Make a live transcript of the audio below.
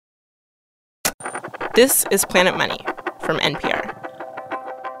This is Planet Money from NPR.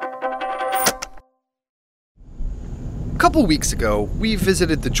 A couple weeks ago, we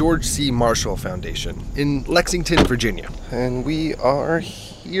visited the George C. Marshall Foundation in Lexington, Virginia. And we are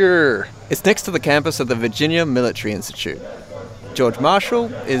here. It's next to the campus of the Virginia Military Institute. George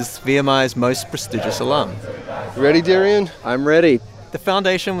Marshall is VMI's most prestigious alum. You ready, Darian? I'm ready. The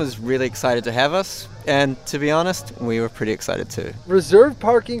foundation was really excited to have us, and to be honest, we were pretty excited too. Reserved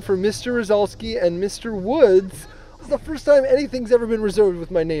parking for Mr. Rozalski and Mr. Woods. It's the first time anything's ever been reserved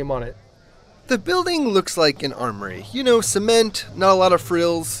with my name on it. The building looks like an armory. You know, cement, not a lot of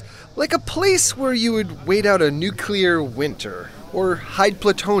frills. Like a place where you would wait out a nuclear winter or hide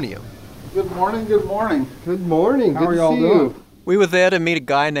plutonium. Good morning, good morning. Good morning. How are y'all doing? We were there to meet a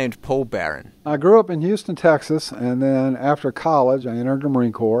guy named Paul Barron. I grew up in Houston, Texas, and then after college, I entered the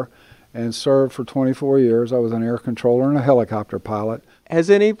Marine Corps and served for 24 years. I was an air controller and a helicopter pilot. Has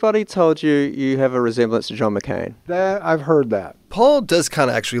anybody told you you have a resemblance to John McCain? I've heard that. Paul does kind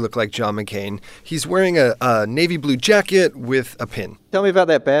of actually look like John McCain. He's wearing a navy blue jacket with a pin. Tell me about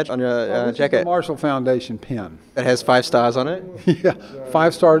that badge on your This is jacket. the Marshall Foundation pin. It has 5 stars on it. Yeah,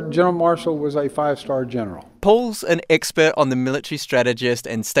 5-star. General Marshall was a 5-star general. Paul's an expert on the military strategist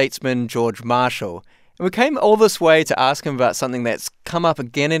and statesman George Marshall. And we came all this way to ask him about something that's come up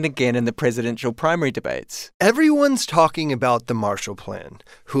again and again in the presidential primary debates. Everyone's talking about the Marshall Plan.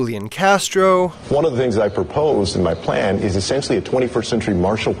 Julian Castro. One of the things that I proposed in my plan is essentially a 21st century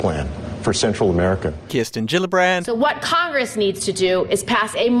Marshall Plan for Central America. Kirsten Gillibrand. So what Congress needs to do is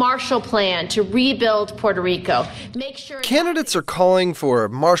pass a Marshall Plan to rebuild Puerto Rico. Make sure Candidates are calling for a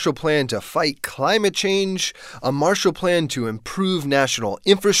Marshall Plan to fight climate change, a Marshall Plan to improve national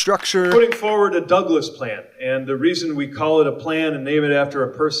infrastructure. Putting forward a Douglas Plan. And the reason we call it a plan and name it after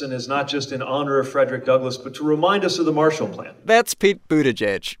a person is not just in honor of Frederick Douglass, but to remind us of the Marshall Plan. That's Pete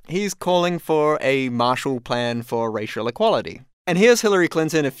Buttigieg. He's calling for a Marshall Plan for racial equality. And here's Hillary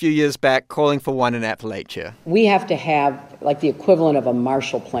Clinton a few years back calling for one in Appalachia. We have to have like the equivalent of a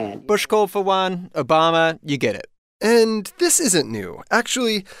Marshall Plan. Bush called for one, Obama, you get it. And this isn't new.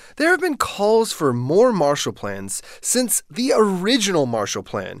 Actually, there have been calls for more Marshall Plans since the original Marshall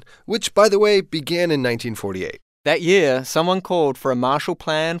Plan, which, by the way, began in 1948. That year, someone called for a Marshall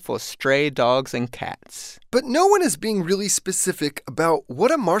Plan for stray dogs and cats. But no one is being really specific about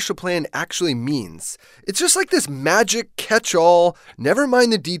what a Marshall Plan actually means. It's just like this magic catch-all, never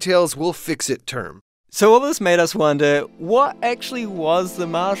mind the details, we'll fix it term. So all this made us wonder, what actually was the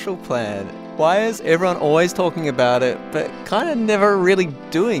Marshall Plan? Why is everyone always talking about it, but kind of never really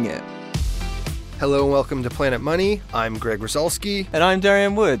doing it? Hello and welcome to Planet Money. I'm Greg Rozalski. And I'm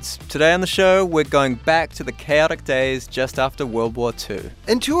Darian Woods. Today on the show, we're going back to the chaotic days just after World War II.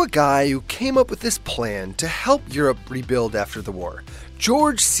 And to a guy who came up with this plan to help Europe rebuild after the war,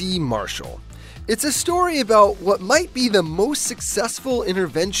 George C. Marshall. It's a story about what might be the most successful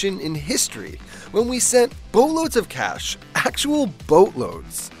intervention in history when we sent boatloads of cash, actual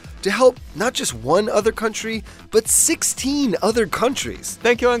boatloads, to help not just one other country, but 16 other countries.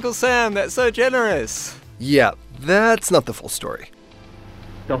 Thank you, Uncle Sam. That's so generous. Yeah, that's not the full story.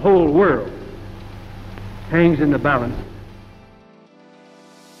 The whole world hangs in the balance.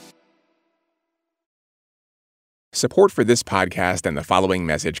 Support for this podcast and the following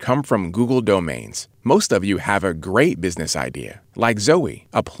message come from Google Domains. Most of you have a great business idea, like Zoe,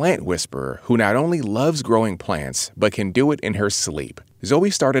 a plant whisperer who not only loves growing plants, but can do it in her sleep.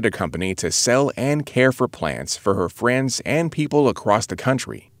 Zoe started a company to sell and care for plants for her friends and people across the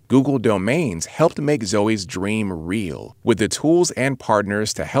country. Google Domains helped make Zoe's dream real with the tools and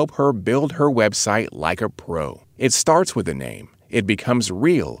partners to help her build her website like a pro. It starts with a name. It becomes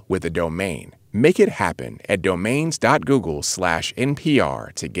real with a domain. Make it happen at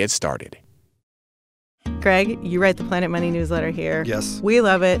domains.google/NPR to get started. Greg, you write the Planet Money newsletter here. Yes. We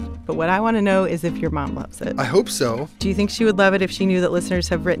love it, but what I want to know is if your mom loves it. I hope so. Do you think she would love it if she knew that listeners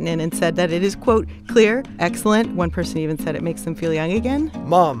have written in and said that it is, quote, clear, excellent? One person even said it makes them feel young again.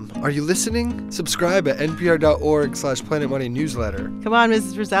 Mom, are you listening? Subscribe at npr.org/Planet Money newsletter. Come on,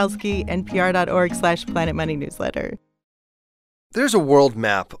 Mrs. Rozalski, npr.org/Planet Money newsletter. There's a world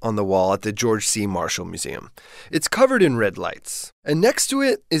map on the wall at the George C. Marshall Museum. It's covered in red lights. And next to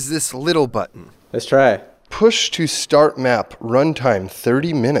it is this little button. Let's try. Push to start map. Runtime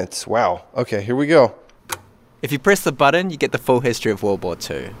 30 minutes. Wow. Okay, here we go. If you press the button, you get the full history of World War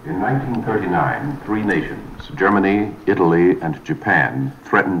II. In 1939, 3 nations, Germany, Italy, and Japan,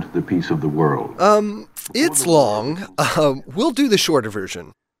 threatened the peace of the world. It's long. We'll do the shorter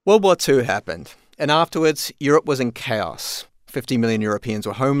version. World War II happened, and afterwards, Europe was in chaos. 50 million Europeans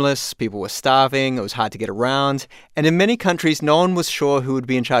were homeless, people were starving, it was hard to get around, and in many countries, no one was sure who would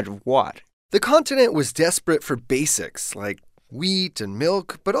be in charge of what. The continent was desperate for basics like wheat and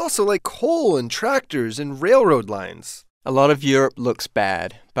milk, but also like coal and tractors and railroad lines. A lot of Europe looks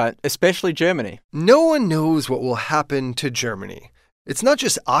bad, but especially Germany. No one knows what will happen to Germany. It's not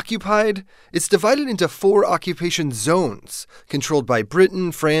just occupied, it's divided into 4 occupation zones, controlled by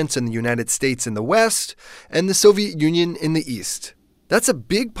Britain, France, and the United States in the west, and the Soviet Union in the east. That's a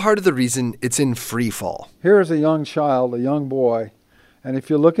big part of the reason it's in free fall. Here is a young child, a young boy, and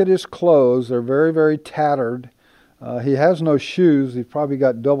if you look at his clothes, they're very, very tattered. He has no shoes. He's probably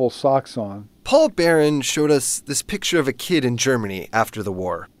got double socks on. Paul Barron showed us this picture of a kid in Germany after the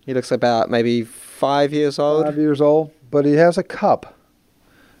war. He looks about maybe 5 years old. 5 years old, but he has a cup.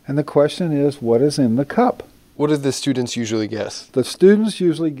 And the question is, what is in the cup? What do the students usually guess? The students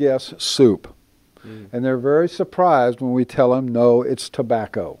usually guess soup. And they're very surprised when we tell them, no, it's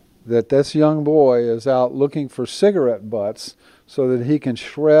tobacco. That this young boy is out looking for cigarette butts so that he can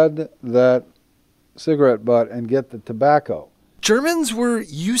shred that cigarette butt and get the tobacco. Germans were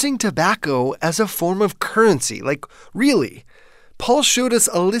using tobacco as a form of currency, like really. Paul showed us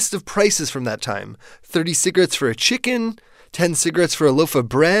a list of prices from that time. 30 cigarettes for a chicken, 10 cigarettes for a loaf of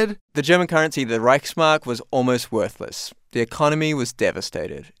bread. The German currency, the Reichsmark, was almost worthless. The economy was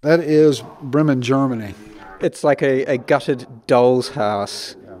devastated. That is Bremen, Germany. It's like a gutted doll's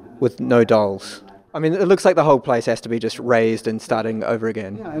house with no dolls. I mean, it looks like the whole place has to be just razed and starting over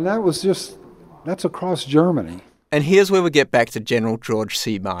again. Yeah, and that's across Germany. And here's where we get back to General George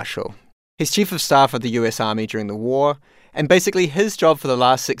C. Marshall. He's chief of staff of the U.S. Army during the war, and basically his job for the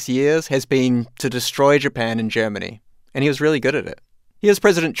last 6 years has been to destroy Japan and Germany. And he was really good at it. Here's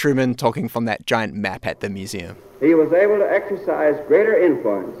President Truman talking from that giant map at the museum. He was able to exercise greater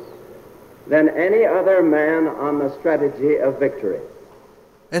influence than any other man on the strategy of victory.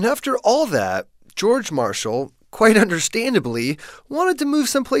 And after all that, George Marshall, quite understandably, wanted to move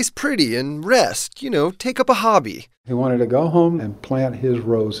someplace pretty and rest, take up a hobby. He wanted to go home and plant his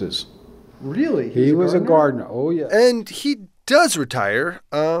roses. Really? He was a gardener. Oh, yeah. And he does retire,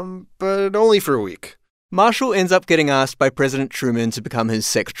 but only for a week. Marshall ends up getting asked by President Truman to become his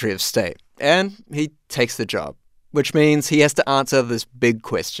Secretary of State, and he takes the job, which means he has to answer this big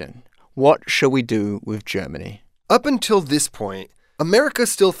question. What shall we do with Germany? Up until this point, America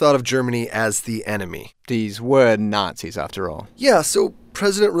still thought of Germany as the enemy. These were Nazis, after all. Yeah, so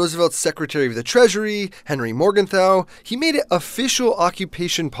President Roosevelt's Secretary of the Treasury, Henry Morgenthau, he made it official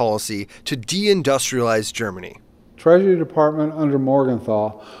occupation policy to deindustrialize Germany. Treasury Department under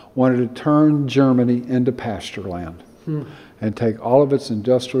Morgenthau wanted to turn Germany into pasture land and take all of its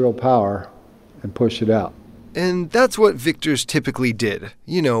industrial power and push it out. And that's what victors typically did.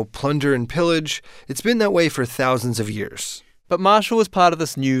 Plunder and pillage. It's been that way for thousands of years. But Marshall was part of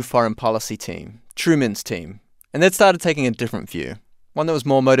this new foreign policy team, Truman's team, and they'd started taking a different view, one that was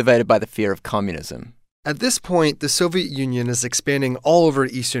more motivated by the fear of communism. At this point, the Soviet Union is expanding all over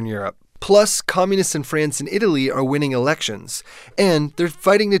Eastern Europe. Plus, communists in France and Italy are winning elections, and they're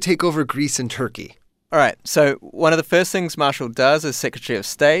fighting to take over Greece and Turkey. All right, so one of the first things Marshall does as Secretary of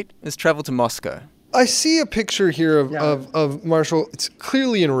State is travel to Moscow. I see a picture here of Marshall. It's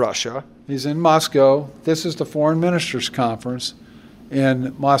clearly in Russia. He's in Moscow. This is the Foreign Ministers' Conference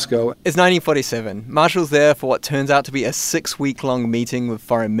in Moscow. It's 1947. Marshall's there for what turns out to be a 6-week-long meeting with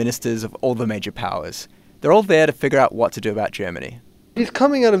foreign ministers of all the major powers. They're all there to figure out what to do about Germany. He's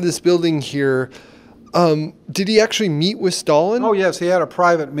coming out of this building here. Did he actually meet with Stalin? Oh, yes, he had a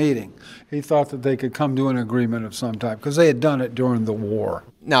private meeting. He thought that they could come to an agreement of some type because they had done it during the war.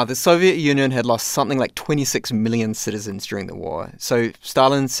 Now, the Soviet Union had lost something like 26 million citizens during the war. So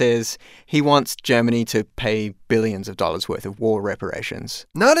Stalin says he wants Germany to pay billions of dollars worth of war reparations.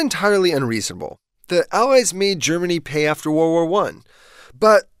 Not entirely unreasonable. The Allies made Germany pay after World War I.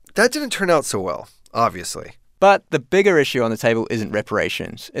 But that didn't turn out so well, obviously. But the bigger issue on the table isn't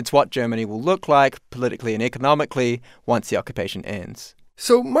reparations. It's what Germany will look like politically and economically once the occupation ends.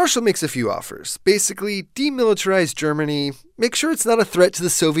 So Marshall makes a few offers. Basically, demilitarize Germany, make sure it's not a threat to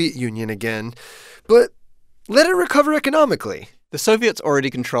the Soviet Union again, but let it recover economically. The Soviets already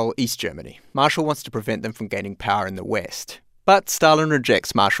control East Germany. Marshall wants to prevent them from gaining power in the West. But Stalin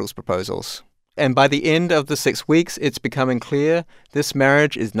rejects Marshall's proposals. And by the end of the 6 weeks, it's becoming clear this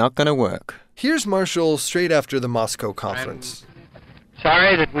marriage is not going to work. Here's Marshall straight after the Moscow conference. I'm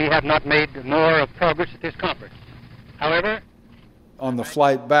sorry that we have not made more progress at this conference. However, on the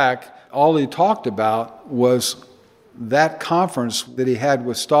flight back, all he talked about was that conference that he had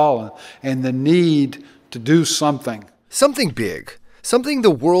with Stalin and the need to do something. Something big. Something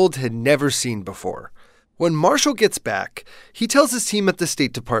the world had never seen before. When Marshall gets back, he tells his team at the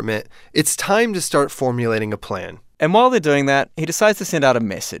State Department it's time to start formulating a plan. And while they're doing that, he decides to send out a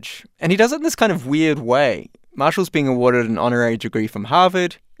message. And he does it in this kind of weird way. Marshall's being awarded an honorary degree from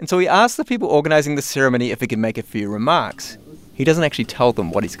Harvard, and so he asks the people organizing the ceremony if he can make a few remarks. He doesn't actually tell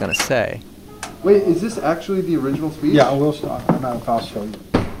them what he's going to say. Wait, is this actually the original speech? Yeah, we'll start. I'll show you.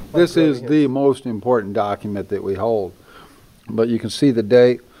 This is the most important document that we hold. But you can see the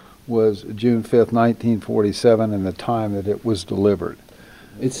date was June 5th, 1947, and the time that it was delivered.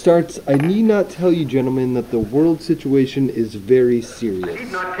 It starts, "I need not tell you, gentlemen, that the world situation is very serious." I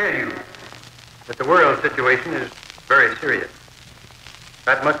need not tell you that the world situation is very serious.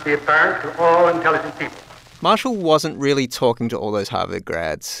 That must be apparent to all intelligent people. Marshall wasn't really talking to all those Harvard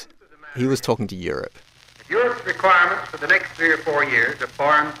grads. He was talking to Europe. If Europe's requirements for the next 3 or 4 years of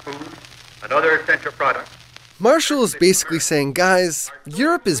foreign food and other essential products. Marshall is basically saying, guys,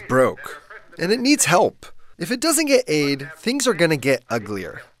 Europe is broke, and it needs help. If it doesn't get aid, things are going to get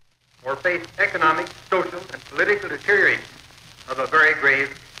uglier. Or face economic, social, and political deterioration of a very grave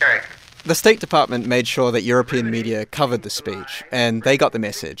character. The State Department made sure that European media covered the speech, and they got the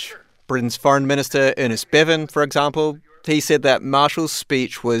message. Britain's Foreign Minister Ernest Bevin, for example, he said that Marshall's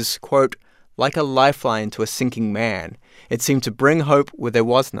speech was, quote, like a lifeline to a sinking man. It seemed to bring hope where there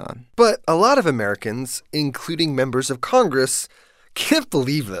was none. But a lot of Americans, including members of Congress, can't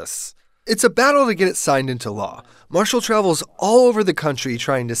believe this. It's a battle to get it signed into law. Marshall travels all over the country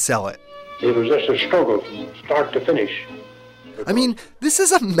trying to sell it. It was just a struggle from start to finish. I mean, this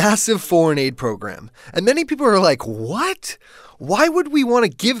is a massive foreign aid program. And many people are like, what? Why would we want to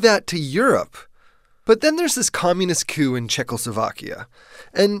give that to Europe? But then there's this communist coup in Czechoslovakia.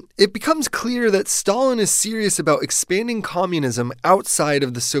 And it becomes clear that Stalin is serious about expanding communism outside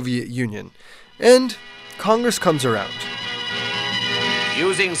of the Soviet Union. And Congress comes around.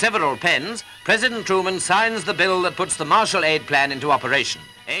 Using several pens, President Truman signs the bill that puts the Marshall Aid Plan into operation.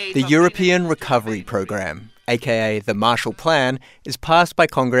 The European Recovery Program, aka the Marshall Plan, is passed by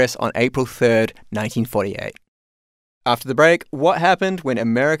Congress on April 3rd, 1948. After the break, what happened when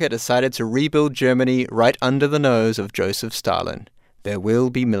America decided to rebuild Germany right under the nose of Joseph Stalin? There will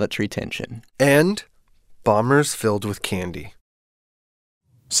be military tension. And bombers filled with candy.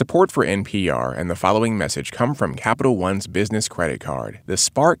 Support for NPR and the following message come from Capital One's business credit card, the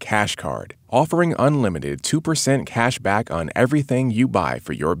Spark Cash Card, offering unlimited 2% cash back on everything you buy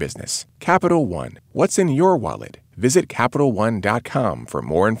for your business. Capital One, what's in your wallet? Visit CapitalOne.com for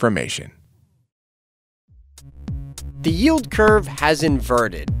more information. The yield curve has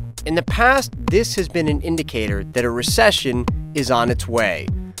inverted. In the past, this has been an indicator that a recession is on its way.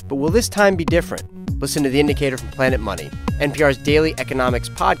 But will this time be different? Listen to The Indicator from Planet Money, NPR's daily economics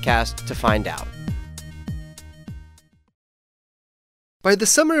podcast, to find out. By the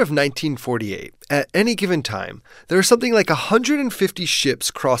summer of 1948, at any given time, there are something like 150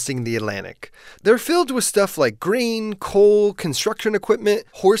 ships crossing the Atlantic. They're filled with stuff like grain, coal, construction equipment,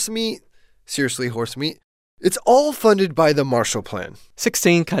 horse meat. Seriously, horse meat. It's all funded by the Marshall Plan.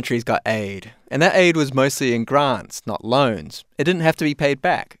 16 countries got aid, and that aid was mostly in grants, not loans. It didn't have to be paid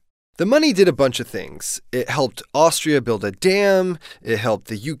back. The money did a bunch of things. It helped Austria build a dam. It helped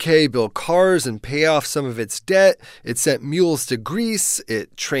the UK build cars and pay off some of its debt. It sent mules to Greece.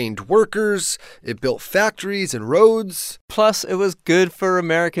 It trained workers. It built factories and roads. Plus, it was good for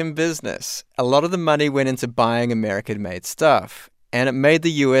American business. A lot of the money went into buying American-made stuff, and it made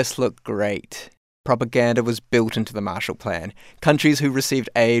the US look great. Propaganda was built into the Marshall Plan. Countries who received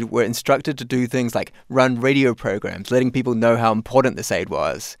aid were instructed to do things like run radio programs, letting people know how important this aid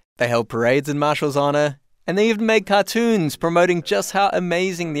was. They held parades in Marshall's honor, and they even made cartoons promoting just how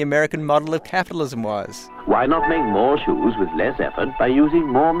amazing the American model of capitalism was. Why not make more shoes with less effort by using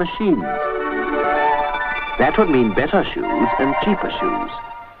more machines? That would mean better shoes and cheaper shoes.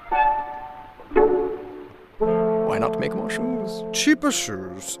 Why not make more shoes? Cheaper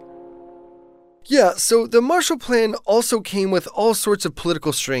shoes. Yeah, so the Marshall Plan also came with all sorts of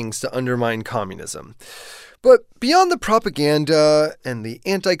political strings to undermine communism. But beyond the propaganda and the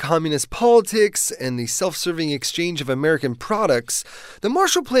anti-communist politics and the self-serving exchange of American products, the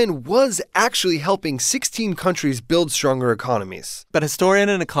Marshall Plan was actually helping 16 countries build stronger economies. But historian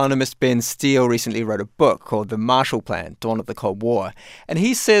and economist Ben Steele recently wrote a book called The Marshall Plan, Dawn of the Cold War, and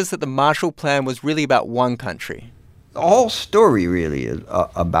he says that the Marshall Plan was really about one country. The whole story really is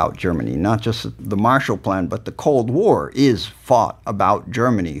about Germany, not just the Marshall Plan, but the Cold War is fought about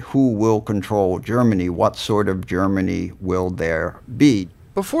Germany. Who will control Germany? What sort of Germany will there be?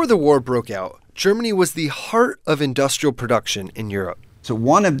 Before the war broke out, Germany was the heart of industrial production in Europe. So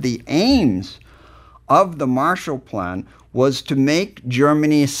one of the aims of the Marshall Plan was to make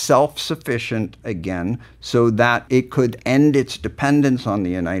Germany self-sufficient again so that it could end its dependence on the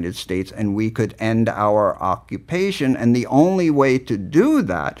United States and we could end our occupation. And the only way to do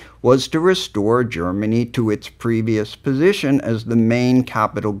that was to restore Germany to its previous position as the main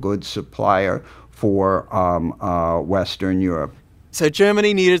capital goods supplier for Western Europe. So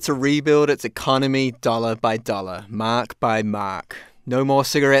Germany needed to rebuild its economy dollar by dollar, mark by mark. No more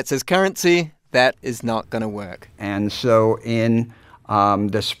cigarettes as currency. That is not going to work. And so in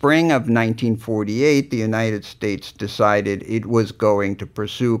the spring of 1948, the United States decided it was going to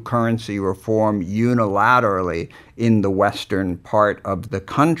pursue currency reform unilaterally in the western part of the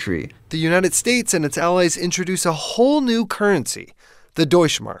country. The United States and its allies introduce a whole new currency, the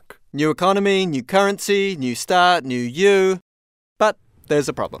Deutschmark. New economy, new currency, new start, new you. But there's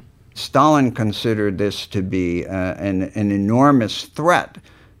a problem. Stalin considered this to be an enormous threat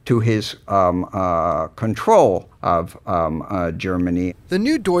to his control of Germany. The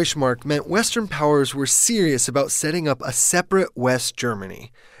new Deutschmark meant Western powers were serious about setting up a separate West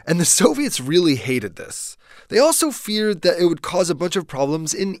Germany, and the Soviets really hated this. They also feared that it would cause a bunch of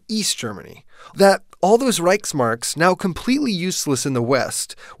problems in East Germany, that all those Reichsmarks, now completely useless in the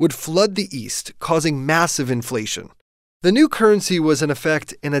West, would flood the East, causing massive inflation. The new currency was, in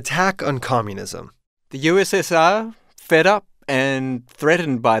effect, an attack on communism. The USSR, fed up and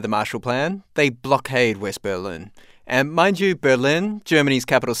threatened by the Marshall Plan, they blockade West Berlin. And mind you, Berlin, Germany's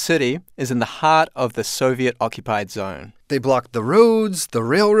capital city, is in the heart of the Soviet-occupied zone. They blocked the roads, the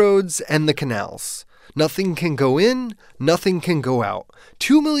railroads, and the canals. Nothing can go in, nothing can go out.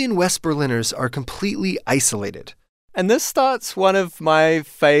 2 million West Berliners are completely isolated. And this starts one of my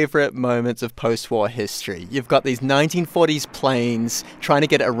favorite moments of post-war history. You've got these 1940s planes trying to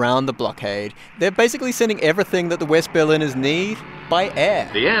get around the blockade. They're basically sending everything that the West Berliners need by air.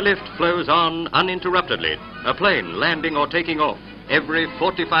 The airlift flows on uninterruptedly, a plane landing or taking off every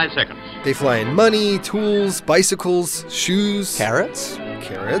 45 seconds. They fly in money, tools, bicycles, shoes. Carrots.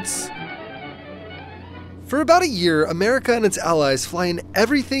 For about a year, America and its allies fly in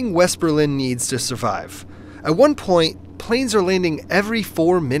everything West Berlin needs to survive. At one point, planes are landing every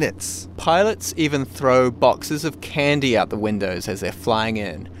 4 minutes. Pilots even throw boxes of candy out the windows as they're flying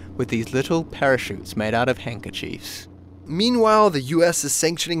in, with these little parachutes made out of handkerchiefs. Meanwhile, the U.S. is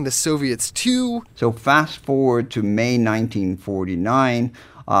sanctioning the Soviets too. So fast forward to May 1949,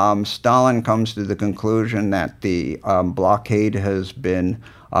 Stalin comes to the conclusion that the blockade has been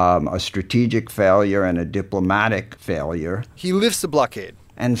a strategic failure and a diplomatic failure. He lifts the blockade.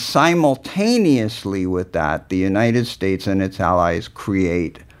 And simultaneously with that, the United States and its allies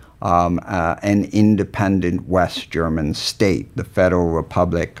create an independent West German state, the Federal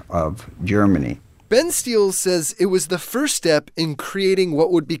Republic of Germany. Ben Steele says it was the first step in creating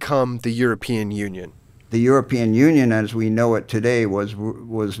what would become the European Union. The European Union, as we know it today, was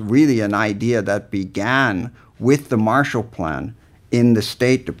really an idea that began with the Marshall Plan in the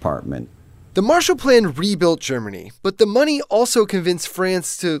State Department. The Marshall Plan rebuilt Germany, but the money also convinced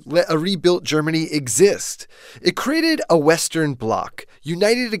France to let a rebuilt Germany exist. It created a Western bloc,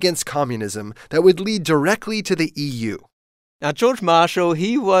 united against communism, that would lead directly to the EU. Now, George Marshall,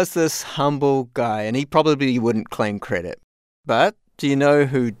 he was this humble guy, and he probably wouldn't claim credit. But do you know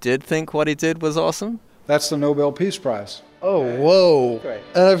who did think what he did was awesome? That's the Nobel Peace Prize. Oh, whoa.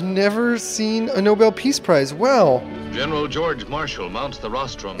 I've never seen a Nobel Peace Prize. Wow. General George Marshall mounts the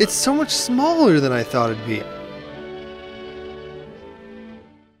rostrum. It's so much smaller than I thought it'd be.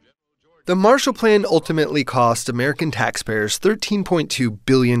 The Marshall Plan ultimately cost American taxpayers $13.2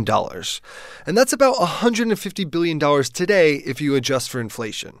 billion. And that's about $150 billion today if you adjust for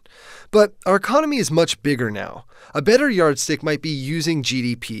inflation. But our economy is much bigger now. A better yardstick might be using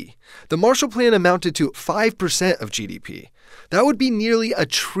GDP. The Marshall Plan amounted to 5% of GDP. That would be nearly $1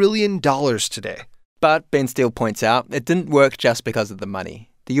 trillion today. But Ben Steele points out it didn't work just because of the money.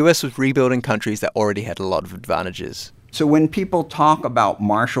 The US was rebuilding countries that already had a lot of advantages. So when people talk about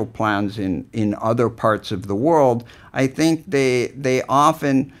Marshall Plans in other parts of the world, I think they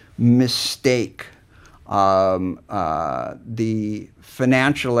often mistake the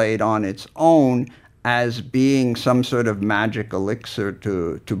financial aid on its own as being some sort of magic elixir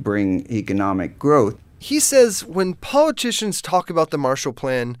to bring economic growth. He says when politicians talk about the Marshall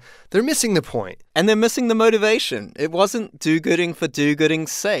Plan, they're missing the point. And they're missing the motivation. It wasn't do-gooding for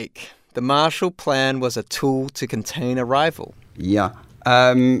do-gooding's sake. The Marshall Plan was a tool to contain a rival. Yeah.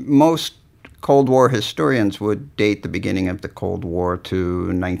 Most Cold War historians would date the beginning of the Cold War to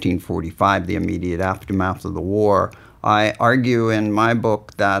 1945, the immediate aftermath of the war. I argue in my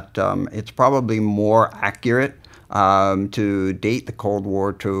book that it's probably more accurate to date the Cold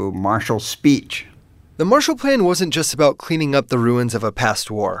War to Marshall's speech The Marshall Plan wasn't just about cleaning up the ruins of a past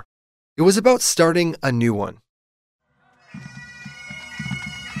war. It was about starting a new one.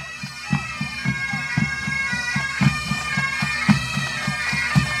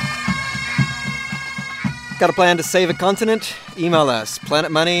 Got a plan to save a continent? Email us,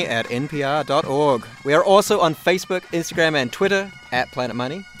 planetmoney@npr.org. We are also on Facebook, Instagram, and Twitter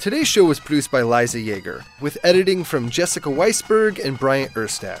 @PlanetMoney. Today's show was produced by Liza Yeager, with editing from Jessica Weisberg and Bryant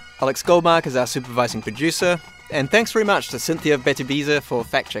Erstadt. Alex Goldmark is our supervising producer. And thanks very much to Cynthia Betebiza for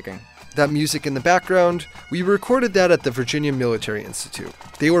fact-checking. That music in the background, we recorded that at the Virginia Military Institute.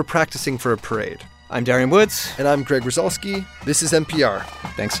 They were practicing for a parade. I'm Darian Woods. And I'm Greg Rosalsky. This is NPR.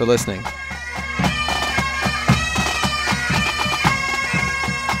 Thanks for listening.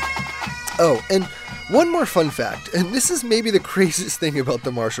 Oh, and one more fun fact, and this is maybe the craziest thing about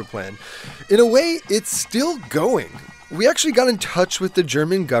the Marshall Plan. In a way, it's still going. We actually got in touch with the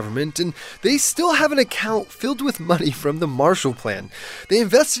German government, and they still have an account filled with money from the Marshall Plan. They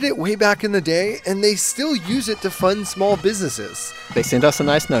invested it way back in the day, and they still use it to fund small businesses. They sent us a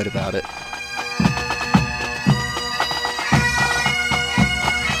nice note about it.